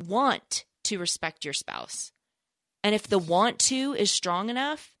 Do you want to respect your spouse? And if the want to is strong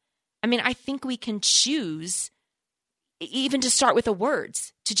enough, I mean, I think we can choose even to start with the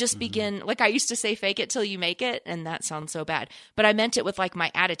words, to just begin, like I used to say, fake it till you make it. And that sounds so bad. But I meant it with like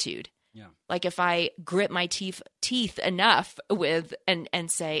my attitude. Yeah. Like if I grit my teeth enough with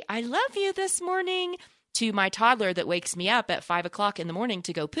and say, I love you this morning to my toddler that wakes me up at 5 o'clock in the morning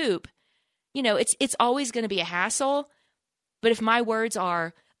to go poop, you know, it's always going to be a hassle. But if my words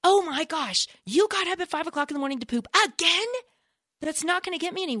are, oh my gosh, you got up at 5 o'clock in the morning to poop again, that's not going to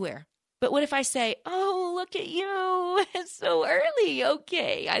get me anywhere. But what if I say, oh, look at you. It's so early.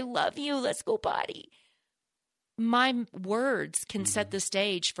 Okay, I love you. Let's go potty. My words can set the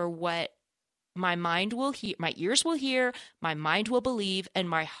stage for what my mind will hear, my ears will hear, my mind will believe, and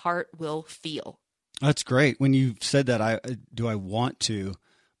my heart will feel. That's great. When you said that, I want to,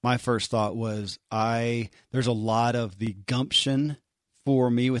 my first thought was there's a lot of the gumption for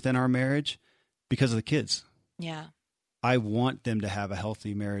me within our marriage because of the kids. Yeah. I want them to have a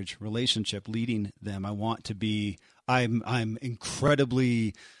healthy marriage relationship leading them. I want to be, I'm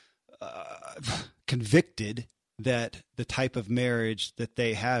incredibly convicted that the type of marriage that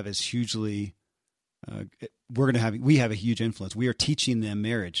they have is hugely, we have a huge influence. We are teaching them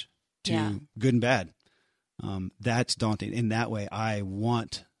marriage to good and bad. That's daunting. In that way, I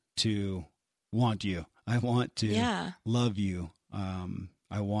want you. I want to love you.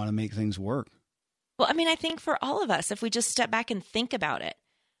 I want to make things work. Well, I mean, I think for all of us, if we just step back and think about it,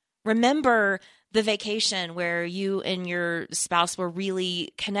 remember the vacation where you and your spouse were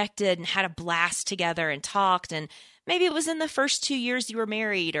really connected and had a blast together and talked. And maybe it was in the first 2 years you were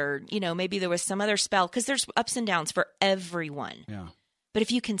married, or, you know, maybe there was some other spell, because there's ups and downs for everyone. Yeah. But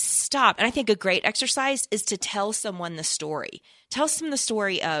if you can stop, and I think a great exercise is to tell someone the story. Tell them the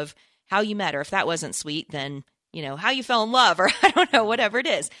story of how you met, or if that wasn't sweet, then, you know, how you fell in love, or I don't know, whatever it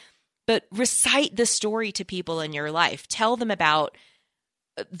is. But recite the story to people in your life. Tell them about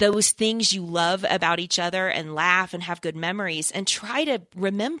those things you love about each other and laugh and have good memories, and try to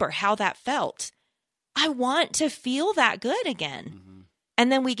remember how that felt. I want to feel that good again. Mm-hmm.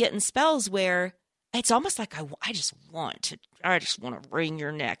 And then we get in spells where it's almost like I just want to wring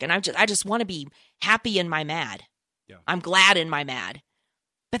your neck, and I just want to be happy in my mad. Yeah. I'm glad in my mad.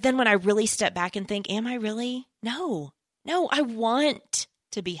 But then when I really step back and think, am I really? No, I want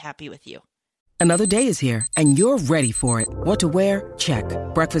to be happy with you. Another day is here, and you're ready for it. What to wear? Check.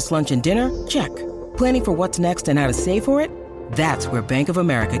 Breakfast, lunch, and dinner? Check. Planning for what's next and how to save for it? That's where Bank of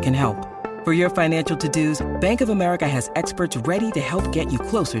America can help. For your financial to-dos, Bank of America has experts ready to help get you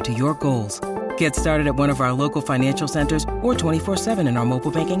closer to your goals. Get started at one of our local financial centers or 24/7 in our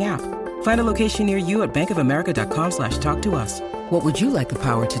mobile banking app. Find a location near you at bankofamerica.com/talktous. What would you like the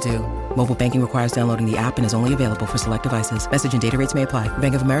power to do? Mobile banking requires downloading the app and is only available for select devices. Message and data rates may apply.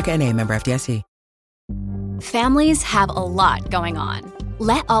 Bank of America NA, member FDIC. Families have a lot going on.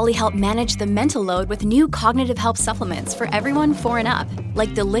 Let Ollie help manage the mental load with new cognitive help supplements for everyone 4 and up,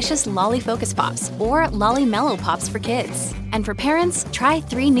 like delicious Lolly Focus Pops or Lolly Mellow Pops for kids. And for parents, try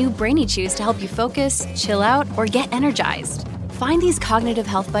 3 new Brainy Chews to help you focus, chill out, or get energized. Find these cognitive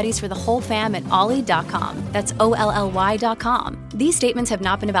health buddies for the whole fam at ollie.com. That's OLLY.com. These statements have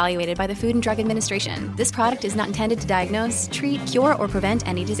not been evaluated by the Food and Drug Administration. This product is not intended to diagnose, treat, cure, or prevent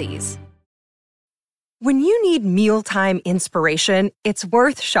any disease. When you need mealtime inspiration, it's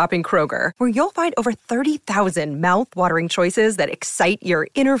worth shopping Kroger, where you'll find over 30,000 mouth-watering choices that excite your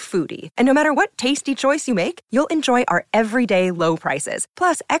inner foodie. And no matter what tasty choice you make, you'll enjoy our everyday low prices,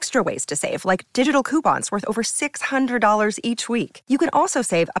 plus extra ways to save, like digital coupons worth over $600 each week. You can also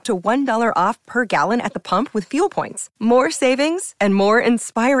save up to $1 off per gallon at the pump with fuel points. More savings and more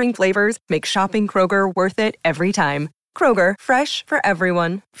inspiring flavors make shopping Kroger worth it every time. Kroger, fresh for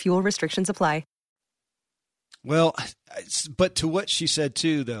everyone. Fuel restrictions apply. Well, but to what she said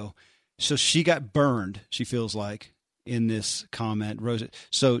too, though, so she got burned, she feels like, in this comment, Rosa.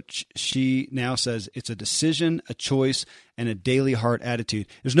 So she now says it's a decision, a choice, and a daily heart attitude.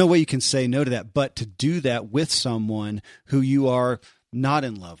 There's no way you can say no to that, but to do that with someone who you are not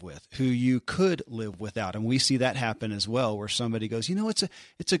in love with, who you could live without. And we see that happen as well, where somebody goes, you know,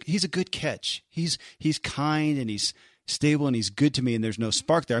 he's a good catch. He's kind and he's stable and he's good to me, and there's no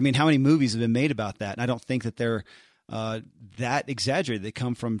spark there. I mean, how many movies have been made about that? And I don't think that they're that exaggerated. They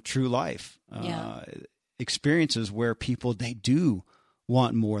come from true life experiences where people, they do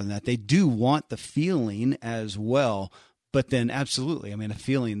want more than that. They do want the feeling as well. But then absolutely, I mean, a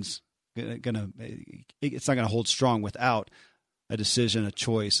feeling's it's not gonna hold strong without a decision, a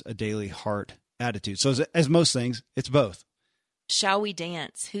choice, a daily heart attitude. So as most things, it's both. Shall we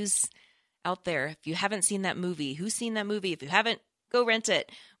dance? Who's out there? If you haven't seen that movie, who's seen that movie? If you haven't Go rent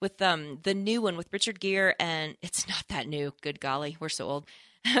it with the new one with Richard Gere, and it's not that new. Good golly, we're so old.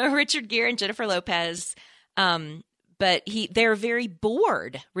 Richard Gere and Jennifer Lopez. But they're very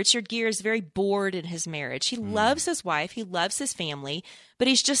bored. Richard Gere is very bored in his marriage. He loves his wife. He loves his family, but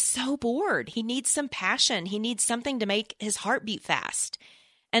he's just so bored. He needs some passion. He needs something to make his heart beat fast.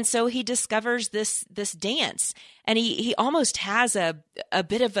 And so he discovers this dance, and he almost has a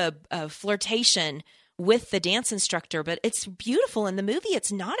bit of a flirtation with the dance instructor, but it's beautiful in the movie.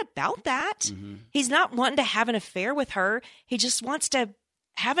 It's not about that. Mm-hmm. He's not wanting to have an affair with her. He just wants to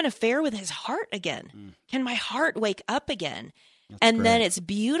have an affair with his heart again. Can my heart wake up again? That's great. Then it's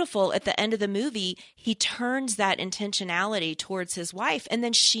beautiful at the end of the movie. He turns that intentionality towards his wife, and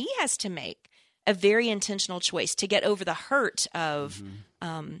then she has to make a very intentional choice to get over the hurt of,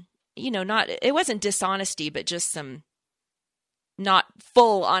 it wasn't dishonesty, but just some not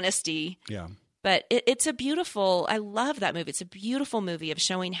full honesty. Yeah. But it's I love that movie. It's a beautiful movie of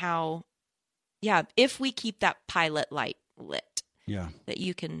showing how, if we keep that pilot light lit, that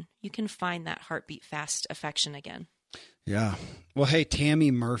you can find that heartbeat fast affection again. Yeah. Well, hey,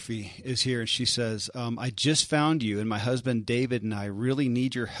 Tammy Murphy is here, and she says, I just found you, and my husband David and I really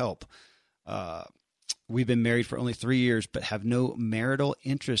need your help. We've been married for only 3 years, but have no marital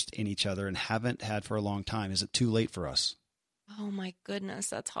interest in each other and haven't had for a long time. Is it too late for us? Oh, my goodness.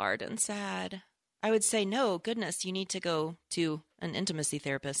 That's hard and sad. I would say, no, goodness, you need to go to an intimacy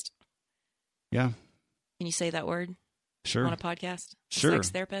therapist. Yeah. Can you say that word? Sure. On a podcast? Sure.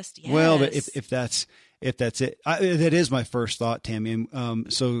 Sex therapist? Yes. Well, but if that's it, that is my first thought, Tammy.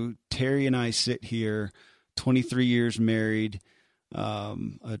 So Terry and I sit here, 23 years married,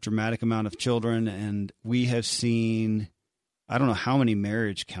 a dramatic amount of children, and we have seen, I don't know how many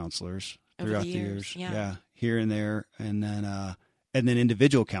marriage counselors throughout the years. Yeah. Here and there. And then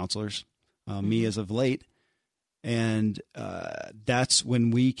individual counselors, me as of late. And that's when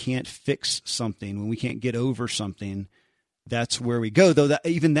we can't fix something, when we can't get over something, that's where we go. Though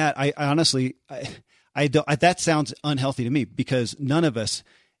I honestly, that sounds unhealthy to me, because none of us,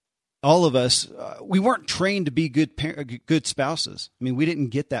 all of us, we weren't trained to be good spouses. I mean, we didn't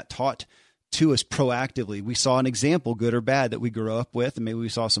get that taught to us proactively. We saw an example, good or bad, that we grew up with, and maybe we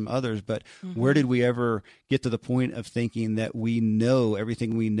saw some others, but where did we ever get to the point of thinking that we know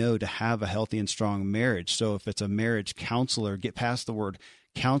everything we know to have a healthy and strong marriage? So if it's a marriage counselor, get past the word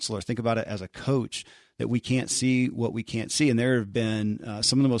counselor, think about it as a coach, that we can't see what we can't see. And there have been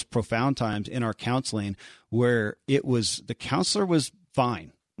some of the most profound times in our counseling where the counselor was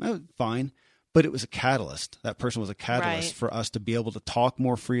fine, but it was a catalyst. That person was a catalyst for us to be able to talk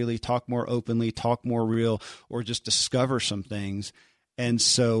more freely, talk more openly, talk more real, or just discover some things. And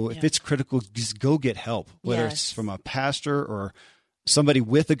so if it's critical, just go get help, whether it's from a pastor or somebody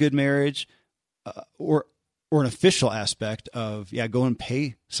with a good marriage, or an official aspect of, go and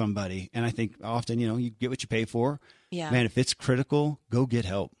pay somebody. And I think often, you get what you pay for. Yeah. Man, if it's critical, go get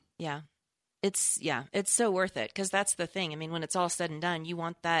help. Yeah. It's so worth it, because that's the thing. I mean, when it's all said and done, you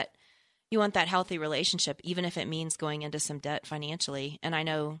want that healthy relationship, even if it means going into some debt financially. And I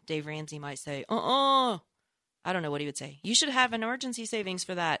know Dave Ramsey might say, I don't know what he would say. You should have an emergency savings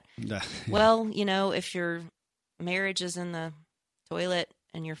for that. Well, if your marriage is in the toilet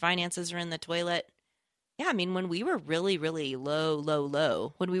and your finances are in the toilet. Yeah, I mean, when we were really, really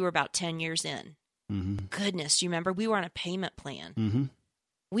low, when we were about 10 years in, goodness, do you remember? We were on a payment plan. Mm-hmm.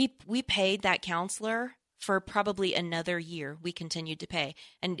 We paid that counselor for probably another year. We continued to pay,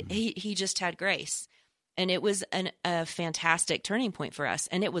 and he just had grace. And it was a fantastic turning point for us,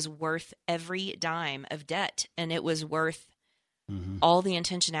 and it was worth every dime of debt, and it was worth all the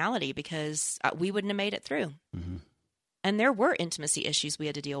intentionality, because we wouldn't have made it through. Mm-hmm. And there were intimacy issues we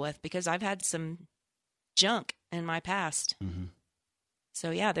had to deal with, because I've had some junk in my past. Mm-hmm.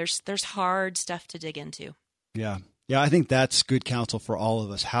 So there's hard stuff to dig into. Yeah. I think that's good counsel for all of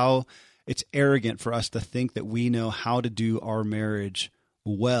us. How it's arrogant for us to think that we know how to do our marriage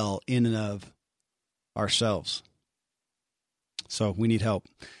well in and of ourselves. So we need help.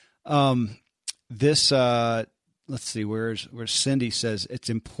 Let's see, where Cindy says, it's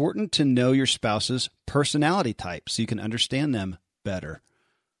important to know your spouse's personality type so you can understand them better.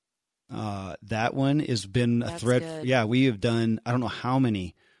 That one has been a thread. Good. Yeah, we have done, I don't know how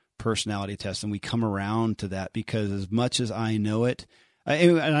many personality tests, and we come around to that, because as much as I know it,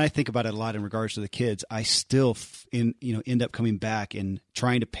 and I think about it a lot in regards to the kids, I still end up coming back and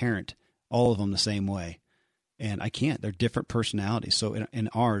trying to parent all of them the same way. And I can't. They're different personalities. So in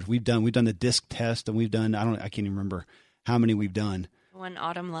ours, we've done the DISC test, and we've done, I can't even remember how many we've done. One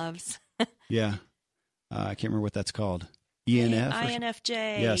Autumn loves. Yeah. I can't remember what that's called. ENF?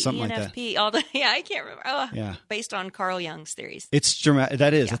 INFJ, yeah, something ENFP, like all the I can't remember. Oh, yeah. Based on Carl Jung's theories. It's dramatic.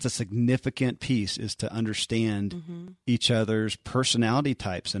 That is. Yeah. That's a significant piece, is to understand each other's personality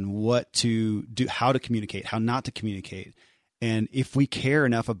types and what to do, how to communicate, how not to communicate. And if we care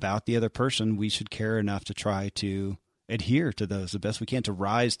enough about the other person, we should care enough to try to adhere to those the best we can, to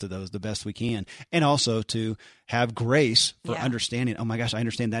rise to those the best we can, and also to have grace for understanding. Oh my gosh, I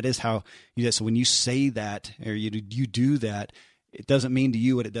understand that is how you do that. So when you say that or you do that, it doesn't mean to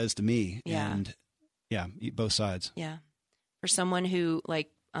you what it does to me. Yeah. And both sides. Yeah. For someone who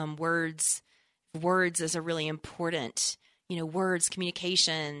words is a really important, words,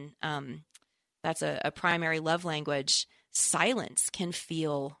 communication. That's a primary love language. Silence can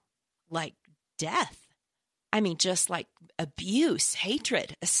feel like death. I mean, just like abuse,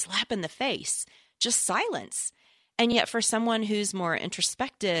 hatred, a slap in the face, just silence. And yet for someone who's more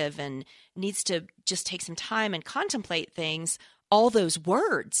introspective and needs to just take some time and contemplate things, all those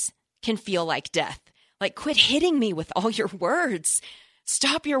words can feel like death. Like, quit hitting me with all your words.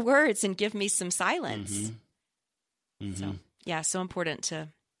 Stop your words and give me some silence. So, so important to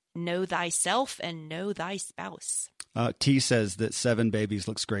know thyself and know thy spouse. T says that 7 babies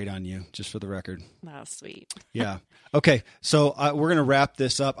looks great on you, just for the record. Oh, sweet. Yeah. Okay. So we're going to wrap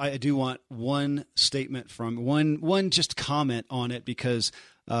this up. I do want one statement from one just comment on it, because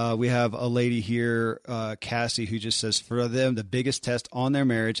we have a lady here, Cassie, who just says for them, the biggest test on their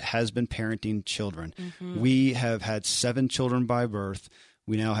marriage has been parenting children. We have had 7 children by birth.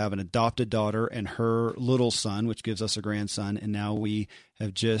 We now have an adopted daughter and her little son, which gives us a grandson. And now we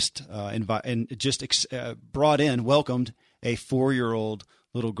have just welcomed a 4-year-old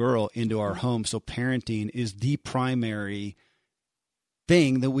little girl into our home. So parenting is the primary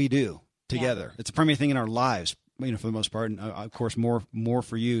thing that we do together. Yeah. It's a primary thing in our lives, for the most part. And of course, more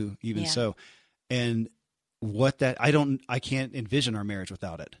for you, even so. And I can't envision our marriage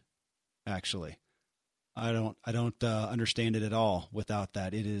without it. Actually, I don't understand it at all without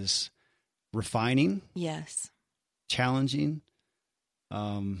that. It is refining. Yes. Challenging.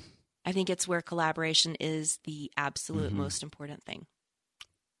 I think it's where collaboration is the absolute most important thing.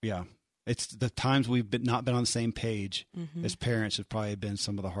 Yeah. It's the times we've not been on the same page as parents have probably been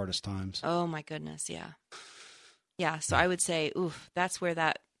some of the hardest times. Oh my goodness. Yeah. Yeah. So I would say, that's where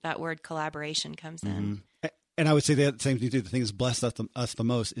that word collaboration comes in. And I would say the same thing too. The thing that's blessed us the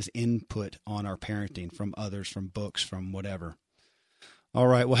most is input on our parenting from others, from books, from whatever. All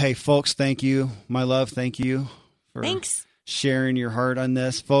right. Well, hey, folks, thank you. My love, thank you for sharing your heart on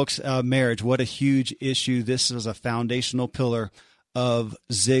this. Folks, marriage, what a huge issue. This is a foundational pillar of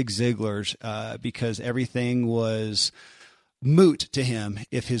Zig Ziglar's because everything was moot to him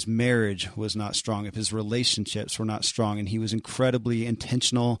if his marriage was not strong, if his relationships were not strong, and he was incredibly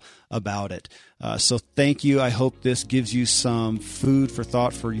intentional about it. So thank you. I hope this gives you some food for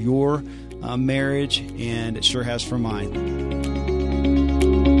thought for your marriage, and it sure has for mine.